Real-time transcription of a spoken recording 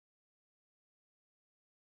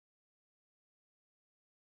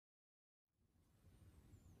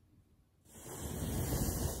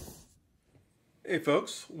Hey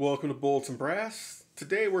folks, welcome to Bullets and Brass.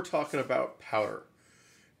 Today we're talking about powder.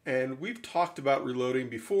 And we've talked about reloading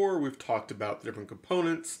before, we've talked about the different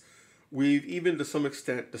components, we've even to some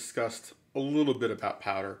extent discussed a little bit about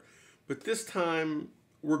powder, but this time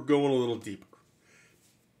we're going a little deeper.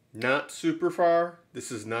 Not super far,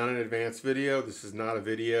 this is not an advanced video, this is not a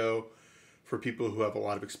video for people who have a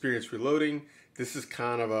lot of experience reloading. This is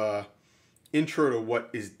kind of a intro to what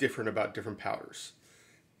is different about different powders.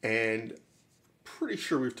 And pretty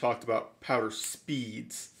sure we've talked about powder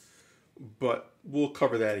speeds, but we'll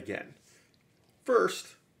cover that again.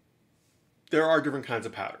 First, there are different kinds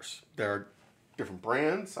of powders. There are different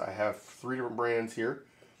brands. I have 3 different brands here,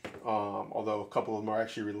 although a couple of them are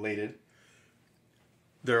actually related.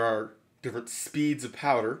 There are different speeds of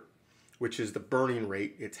powder, which is the burning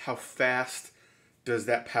rate. It's how fast does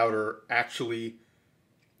that powder actually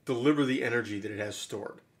deliver the energy that it has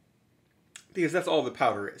stored. Because that's all the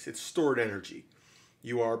powder is. It's stored energy.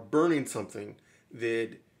 You are burning something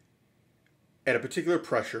that at a particular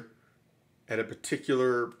pressure, at a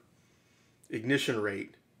particular ignition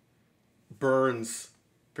rate, burns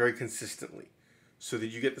very consistently so that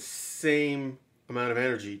you get the same amount of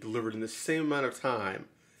energy delivered in the same amount of time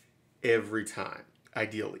every time,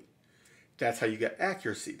 ideally. That's how you get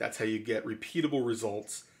accuracy. That's how you get repeatable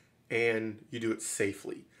results, and you do it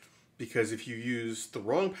safely. Because if you use the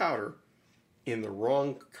wrong powder in the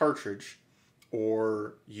wrong cartridge,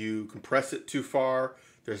 or you compress it too far,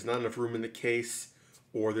 there's not enough room in the case,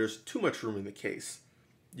 or there's too much room in the case,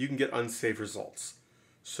 you can get unsafe results.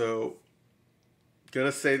 So,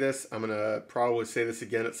 gonna say this, I'm gonna probably say this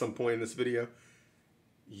again at some point in this video.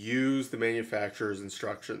 Use the manufacturer's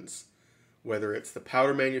instructions. Whether it's the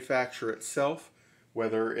powder manufacturer itself,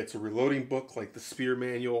 whether it's a reloading book like the Spear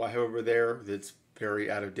manual I have over there, that's very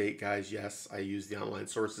out of date, guys. Yes, I use the online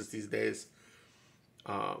sources these days.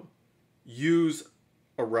 Use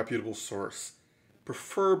a reputable source,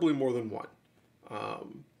 preferably more than one.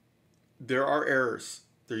 There are errors.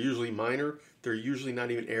 They're usually minor. They're usually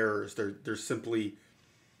not even errors. They're simply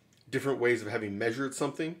different ways of having measured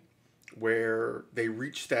something where they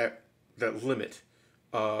reach that limit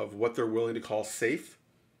of what they're willing to call safe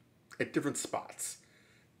at different spots.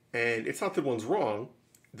 And it's not that one's wrong.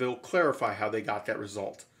 They'll clarify how they got that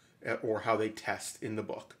result or how they test in the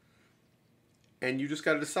book. And you just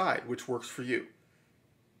got to decide which works for you.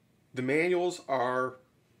 The manuals are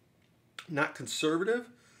not conservative,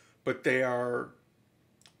 but they are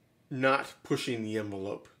not pushing the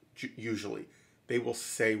envelope, usually. They will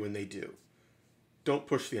say when they do. Don't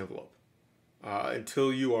push the envelope.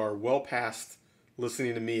 Until you are well past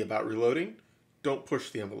listening to me about reloading, don't push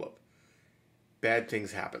the envelope. Bad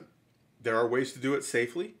things happen. There are ways to do it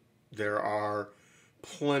safely. There are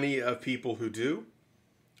plenty of people who do.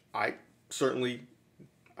 I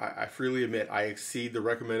freely admit I exceed the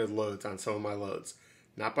recommended loads on some of my loads.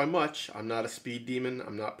 Not by much. I'm not a speed demon.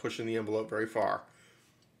 I'm not pushing the envelope very far.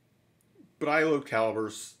 But I load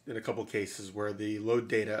calibers in a couple cases where the load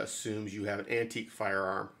data assumes you have an antique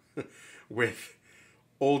firearm with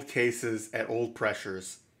old cases at old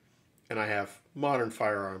pressures, and I have modern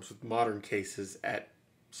firearms with modern cases at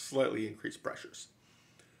slightly increased pressures.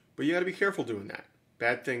 But you got to be careful doing that.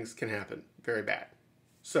 Bad things can happen. Very bad.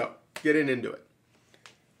 So, getting into it.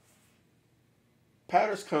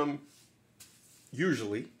 Powders come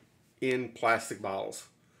usually in plastic bottles.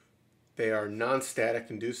 They are non-static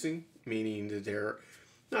inducing, meaning that they're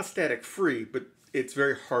not static free, but it's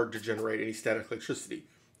very hard to generate any static electricity.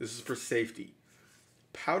 This is for safety.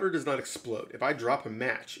 Powder does not explode. If I drop a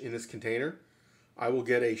match in this container, I will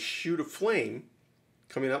get a shoot of flame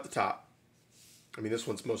coming out the top. I mean, this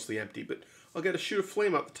one's mostly empty, but I'll get a shoot of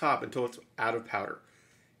flame out the top until it's out of powder.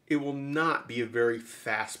 It will not be a very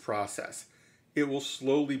fast process. It will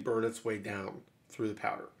slowly burn its way down through the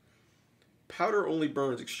powder. Powder only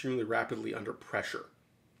burns extremely rapidly under pressure.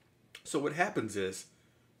 So what happens is,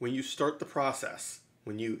 when you start the process,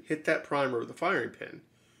 when you hit that primer with a firing pin,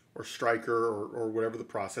 or striker, or whatever the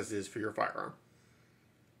process is for your firearm,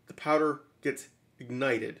 the powder gets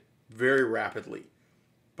ignited very rapidly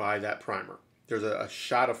by that primer. There's a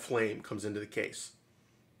shot of flame comes into the case.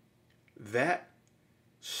 That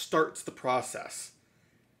starts the process.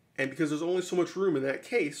 And because there's only so much room in that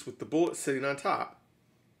case with the bullet sitting on top,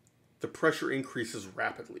 the pressure increases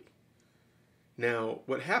rapidly. Now,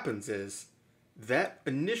 what happens is that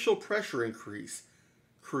initial pressure increase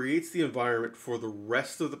creates the environment for the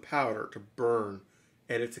rest of the powder to burn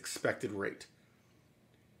at its expected rate.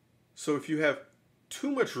 So if you have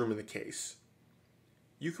too much room in the case,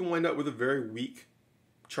 you can wind up with a very weak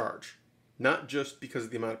charge. Not just because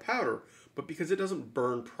of the amount of powder, but because it doesn't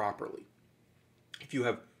burn properly. If you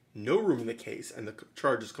have no room in the case and the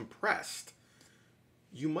charge is compressed,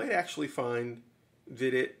 you might actually find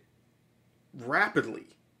that it rapidly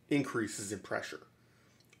increases in pressure.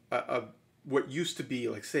 What used to be,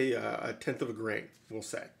 like, say, a tenth of a grain, we'll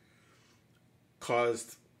say,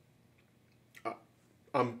 caused,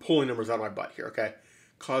 I'm pulling numbers out of my butt here, okay?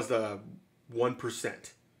 Caused a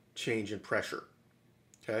 1% change in pressure,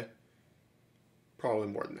 okay? Probably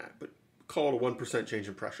more than that, but call it a 1% change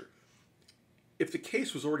in pressure. If the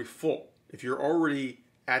case was already full, if you're already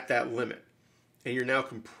at that limit, and you're now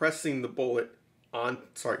compressing the bullet you're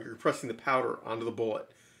compressing the powder onto the bullet,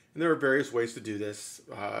 and there are various ways to do this.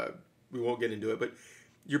 We won't get into it, but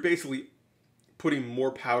you're basically putting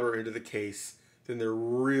more powder into the case than there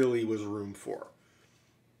really was room for.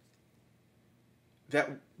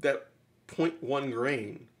 That 0.1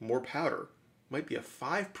 grain more powder might be a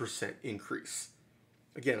 5% increase.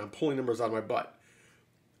 Again, I'm pulling numbers out of my butt,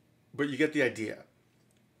 but you get the idea.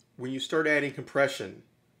 When you start adding compression,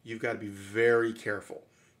 you've got to be very careful.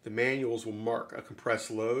 The manuals will mark a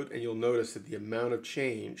compressed load, and you'll notice that the amount of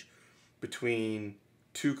change between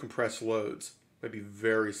two compressed loads might be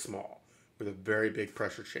very small with a very big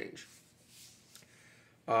pressure change.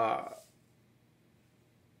 So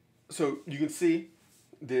you can see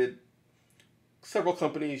that several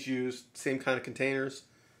companies use same kind of containers.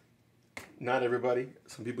 Not everybody.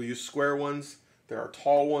 Some people use square ones. There are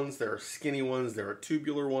tall ones. There are skinny ones. There are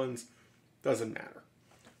tubular ones. Doesn't matter.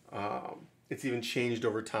 It's even changed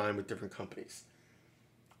over time with different companies.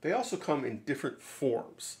 They also come in different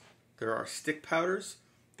forms. There are stick powders.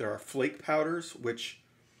 There are flake powders, which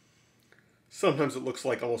sometimes it looks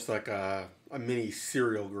like almost like a mini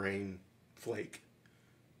cereal grain flake.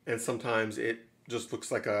 And sometimes it just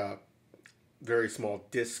looks like a very small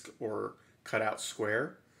disc or cut out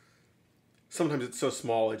square. Sometimes it's so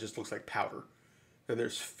small it just looks like powder. Then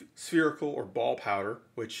there's spherical or ball powder,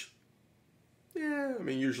 which,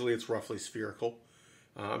 usually it's roughly spherical.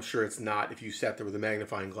 I'm sure it's not if you sat there with a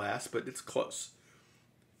magnifying glass, but it's close.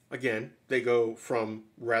 Again, they go from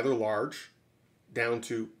rather large down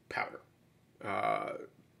to powder.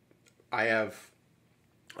 I have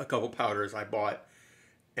a couple powders I bought,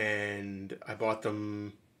 and I bought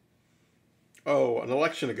them, an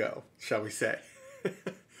election ago, shall we say,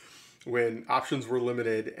 when options were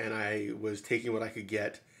limited and I was taking what I could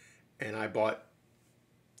get, and I bought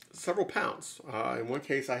several pounds. In one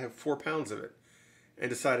case, I have 4 pounds of it, and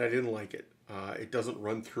decided I didn't like it. It doesn't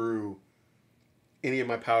run through any of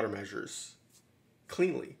my powder measures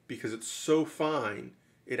cleanly because it's so fine,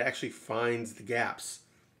 it actually finds the gaps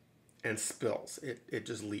and spills. It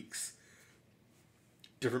just leaks.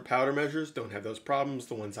 Different powder measures don't have those problems.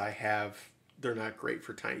 The ones I have, they're not great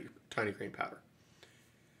for tiny grain powder.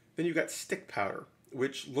 Then you've got stick powder,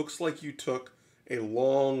 which looks like you took a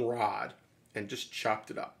long rod and just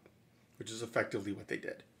chopped it up, which is effectively what they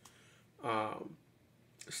did.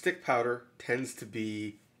 Stick powder tends to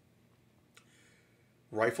be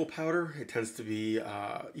rifle powder. It tends to be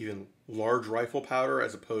even large rifle powder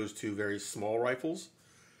as opposed to very small rifles.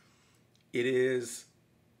 It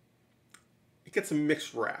gets a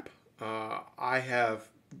mixed rap. I have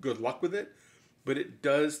good luck with it, but it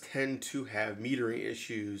does tend to have metering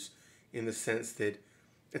issues in the sense that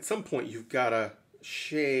at some point you've got to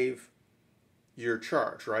shave your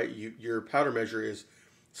charge, right? Your powder measure is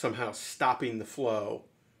somehow stopping the flow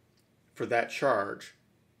for that charge.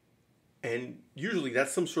 And usually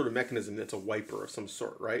that's some sort of mechanism that's a wiper of some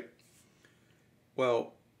sort, right?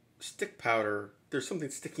 Well, stick powder, there's something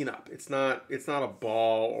sticking up. It's not a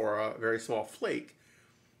ball or a very small flake,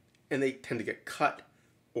 and they tend to get cut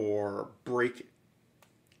or break.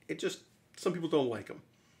 Some people don't like them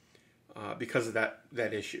because of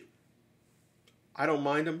that issue. I don't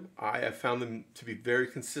mind them. I have found them to be very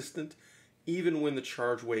consistent, even when the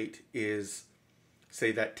charge weight is,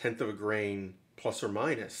 say, that tenth of a grain plus or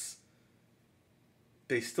minus.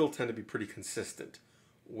 They still tend to be pretty consistent.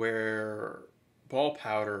 Where ball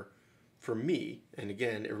powder, for me, and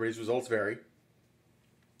again, everybody's results vary.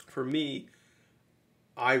 For me,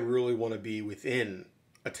 I really want to be within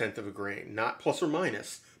a tenth of a grain, not plus or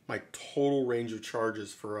minus. My total range of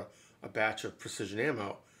charges for a batch of precision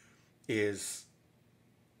ammo is,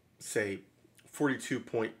 say,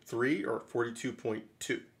 42.3 or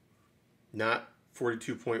 42.2, not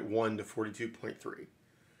 42.1 to 42.3.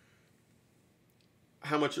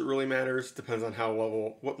 How much it really matters depends on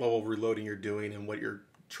what level of reloading you're doing and what you're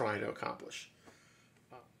trying to accomplish.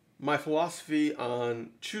 My philosophy on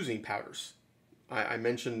choosing powders. I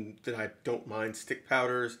mentioned that I don't mind stick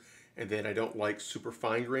powders and that I don't like super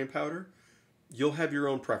fine grain powder. You'll have your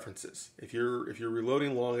own preferences. If you're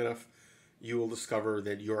reloading long enough, you will discover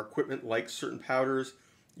that your equipment likes certain powders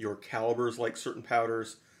your calibers like certain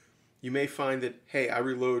powders. You may find that, hey, I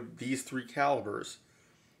reload these 3 calibers,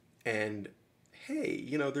 and hey,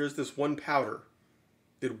 there's this one powder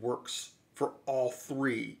that works for all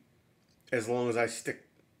 3 as long as I stick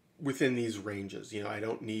within these ranges.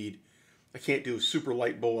 I can't do a super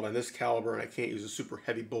light bullet on this caliber, and I can't use a super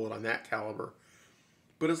heavy bullet on that caliber.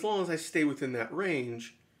 But as long as I stay within that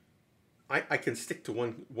range, I can stick to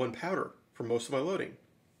one powder for most of my loading.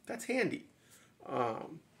 That's handy.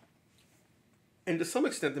 And to some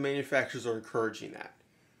extent, the manufacturers are encouraging that.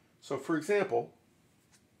 So, for example,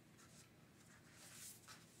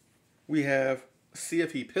 we have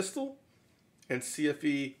CFE pistol and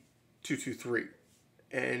CFE 223.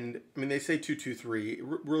 And, they say 223.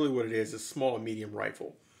 Really what it is small and medium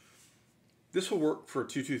rifle. This will work for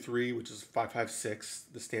 223, which is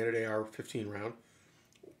 5.56, the standard AR-15 round,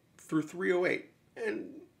 through 308, and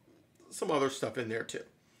some other stuff in there too.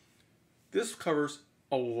 This covers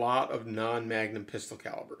a lot of non-Magnum pistol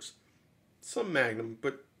calibers. Some Magnum,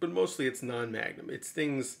 but mostly it's non-Magnum. It's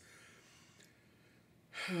things...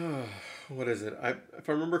 what is it? If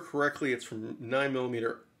I remember correctly, it's from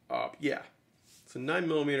 9mm up. Yeah. So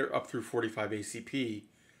 9mm up through 45 ACP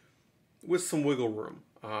with some wiggle room.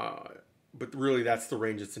 But really, that's the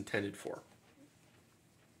range it's intended for.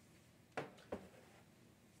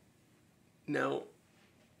 Now,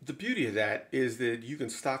 the beauty of that is that you can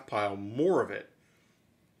stockpile more of it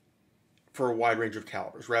for a wide range of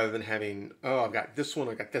calibers, rather than having, I've got this one,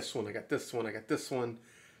 I got this one, I got this one, I got this one,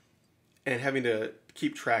 and having to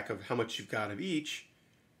keep track of how much you've got of each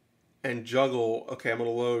and juggle, okay, I'm going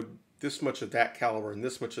to load this much of that caliber and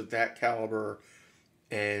this much of that caliber,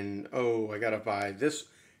 and, I got to buy this.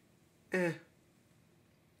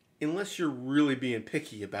 Unless you're really being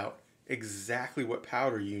picky about exactly what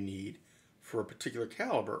powder you need for a particular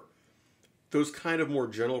caliber, those kind of more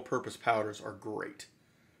general purpose powders are great.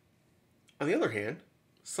 On the other hand,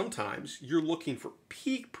 sometimes you're looking for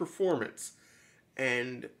peak performance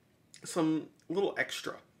and some little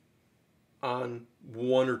extra on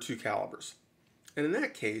 1 or 2 calibers. And in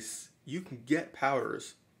that case, you can get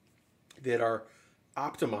powders that are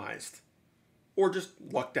optimized or just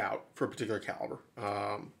lucked out for a particular caliber.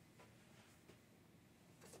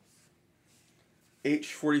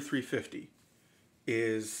 H4350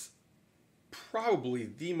 is probably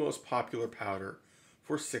the most popular powder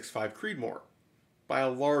for 6.5 Creedmoor by a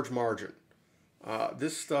large margin.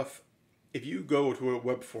 This stuff, if you go to a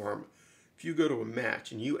web forum, if you go to a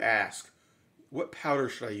match and you ask, what powder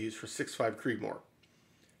should I use for 6.5 Creedmoor?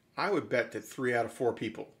 I would bet that 3 out of 4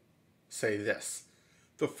 people say this.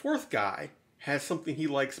 The 4th guy has something he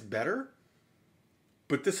likes better,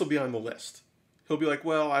 but this will be on the list. He'll be like,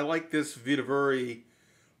 well, I like this Vitavuri,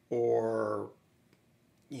 or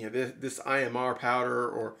this IMR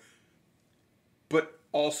powder, but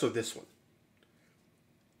also this one.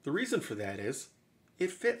 The reason for that is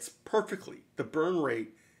it fits perfectly. The burn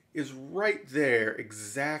rate is right there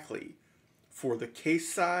exactly for the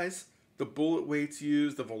case size, the bullet weights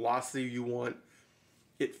used, the velocity you want.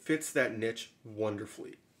 It fits that niche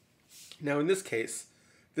wonderfully. Now in this case,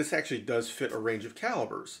 this actually does fit a range of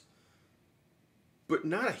calibers, but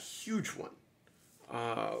not a huge one.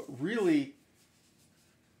 Really,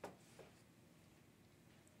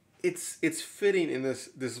 it's fitting in this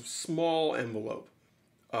small envelope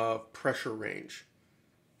of pressure range,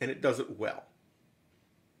 and it does it well.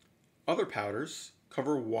 Other powders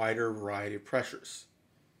cover a wider variety of pressures.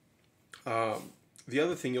 The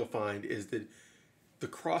other thing you'll find is that the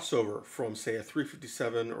crossover from, say, a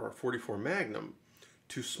 357 or a 44 Magnum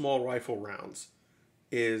to small rifle rounds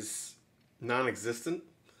is non-existent,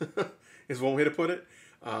 is one way to put it.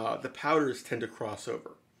 The powders tend to cross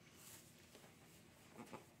over.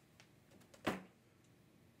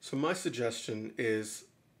 So my suggestion is,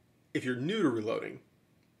 if you're new to reloading,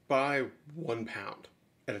 buy 1 pound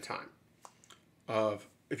at a time.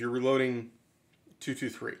 If you're reloading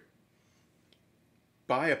 223,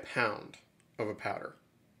 buy a pound of a powder.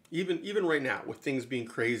 Even right now, with things being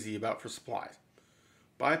crazy for supplies,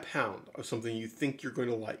 buy a pound of something you think you're going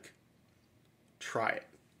to like. Try it.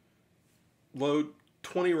 Load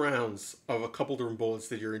 20 rounds of a couple different bullets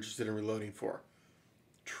that you're interested in reloading for.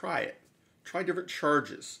 Try it. Try different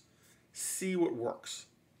charges. See what works.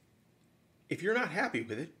 If you're not happy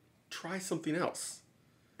with it, try something else.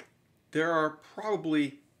 There are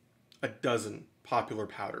probably a dozen popular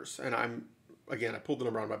powders, and I pulled the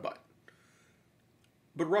number out of my butt,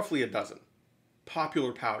 but roughly a dozen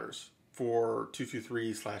popular powders for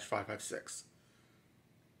 223/556.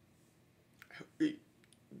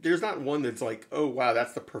 There's not one that's like, oh wow,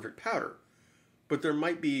 that's the perfect powder, but there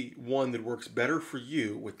might be one that works better for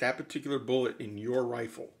you with that particular bullet in your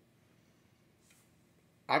rifle.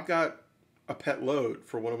 I've got a pet load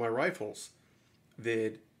for one of my rifles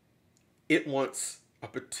that it wants a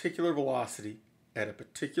particular velocity at a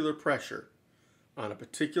particular pressure on a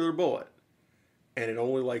particular bullet, and it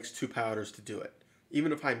only likes 2 powders to do it.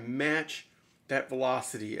 Even if I match that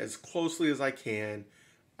velocity as closely as I can,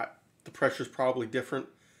 the pressure is probably different.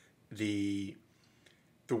 The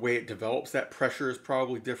way it develops that pressure is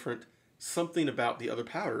probably different. Something about the other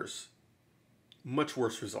powders, much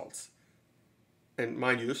worse results. And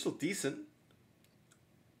mind you, they're still decent,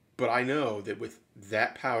 but I know that with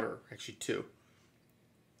that powder, actually 2,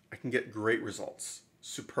 I can get great results.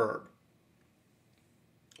 Superb.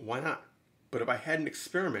 Why not? But if I hadn't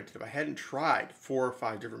experimented, if I hadn't tried 4 or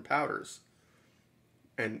 5 different powders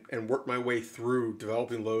and worked my way through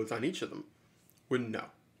developing loads on each of them, wouldn't know.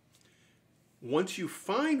 Once you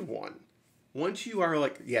find one, once you are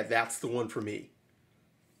like, yeah, that's the one for me,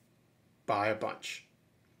 buy a bunch.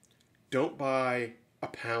 Don't buy a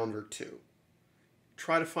pound or 2.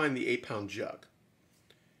 Try to find the 8-pound jug.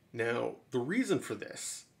 Now, the reason for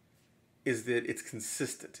this is that it's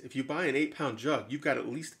consistent. If you buy an 8-pound jug, you've got at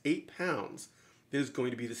least 8 pounds that is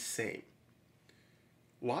going to be the same.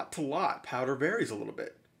 Lot to lot, powder varies a little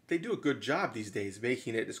bit. They do a good job these days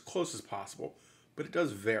making it as close as possible, but it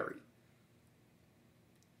does vary.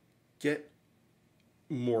 Get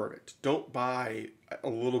more of it. Don't buy a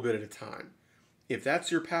little bit at a time. If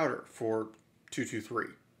that's your powder for 223,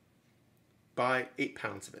 buy 8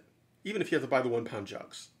 pounds of it. Even if you have to buy the 1-pound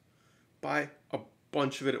jugs, buy a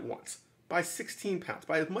bunch of it at once. Buy 16 pounds.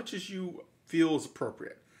 Buy as much as you feel is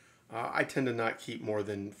appropriate. I tend to not keep more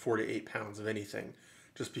than 4 to 8 pounds of anything,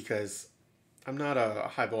 just because I'm not a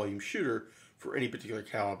high volume shooter for any particular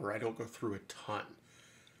caliber. I don't go through a ton.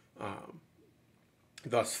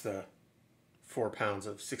 Thus the 4 pounds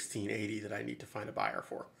of 1680 that I need to find a buyer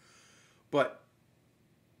for. But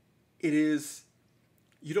it is,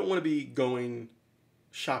 you don't want to be going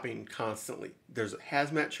shopping constantly. There's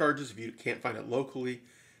hazmat charges if you can't find it locally.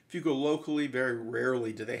 If you go locally, very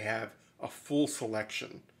rarely do they have a full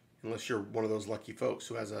selection, unless you're one of those lucky folks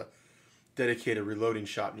who has a dedicated reloading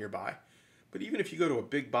shop nearby. But even if you go to a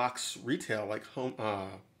big box retail like I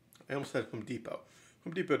almost said Home Depot.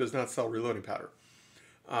 Home Depot does not sell reloading powder.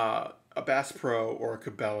 A Bass Pro or a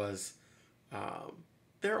Cabela's,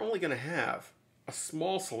 they're only going to have a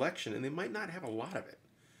small selection, and they might not have a lot of it.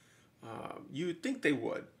 You would think they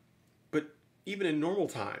would, but even in normal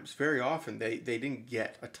times, very often they didn't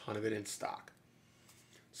get a ton of it in stock.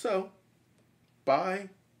 So buy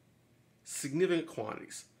significant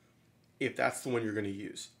quantities if that's the one you're going to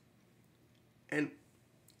use. And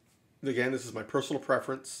again, this is my personal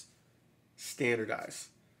preference. Standardize.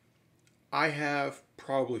 I have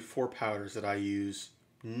probably 4 powders that I use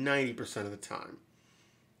 90% of the time.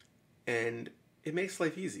 And it makes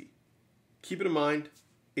life easy. Keep it in mind,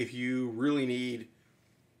 if you really need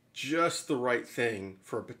just the right thing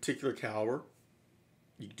for a particular caliber,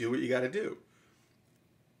 you do what you got to do.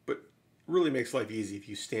 But really makes life easy if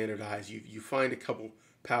you standardize. You find a couple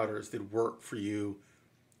powders that work for you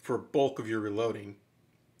for bulk of your reloading,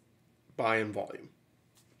 buy in volume.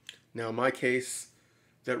 Now in my case,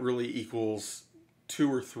 that really equals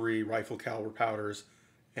 2 or 3 rifle caliber powders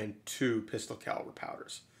and 2 pistol caliber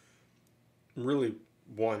powders. Really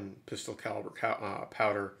 1 pistol caliber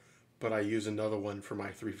powder, but I use another one for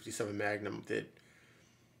my 357 Magnum that,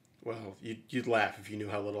 well, you'd laugh if you knew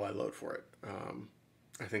how little I load for it.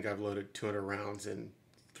 I think I've loaded 200 rounds in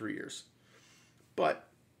 3 years. But,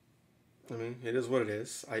 I mean, it is what it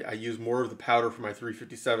is. I use more of the powder for my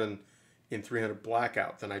 357 in 300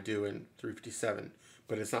 Blackout than I do in 357,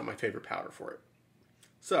 but it's not my favorite powder for it.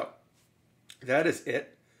 So, that is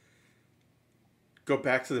it. Go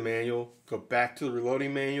back to the manual, go back to the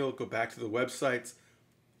reloading manual, go back to the websites,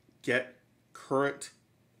 get current,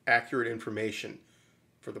 accurate information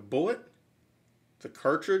for the bullet, the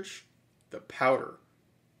cartridge, the powder.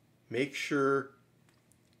 Make sure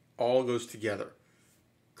all goes together.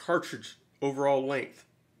 Cartridge overall length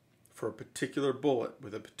for a particular bullet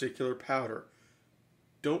with a particular powder.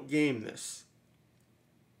 Don't game this.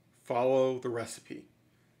 Follow the recipe.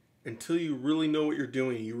 Until you really know what you're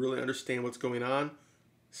doing, you really understand what's going on,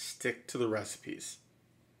 stick to the recipes.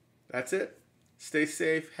 That's it. Stay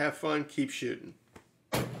safe, have fun, keep shooting.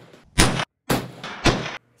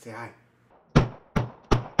 Say hi.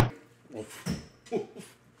 Oof.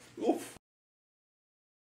 Oof. Oof.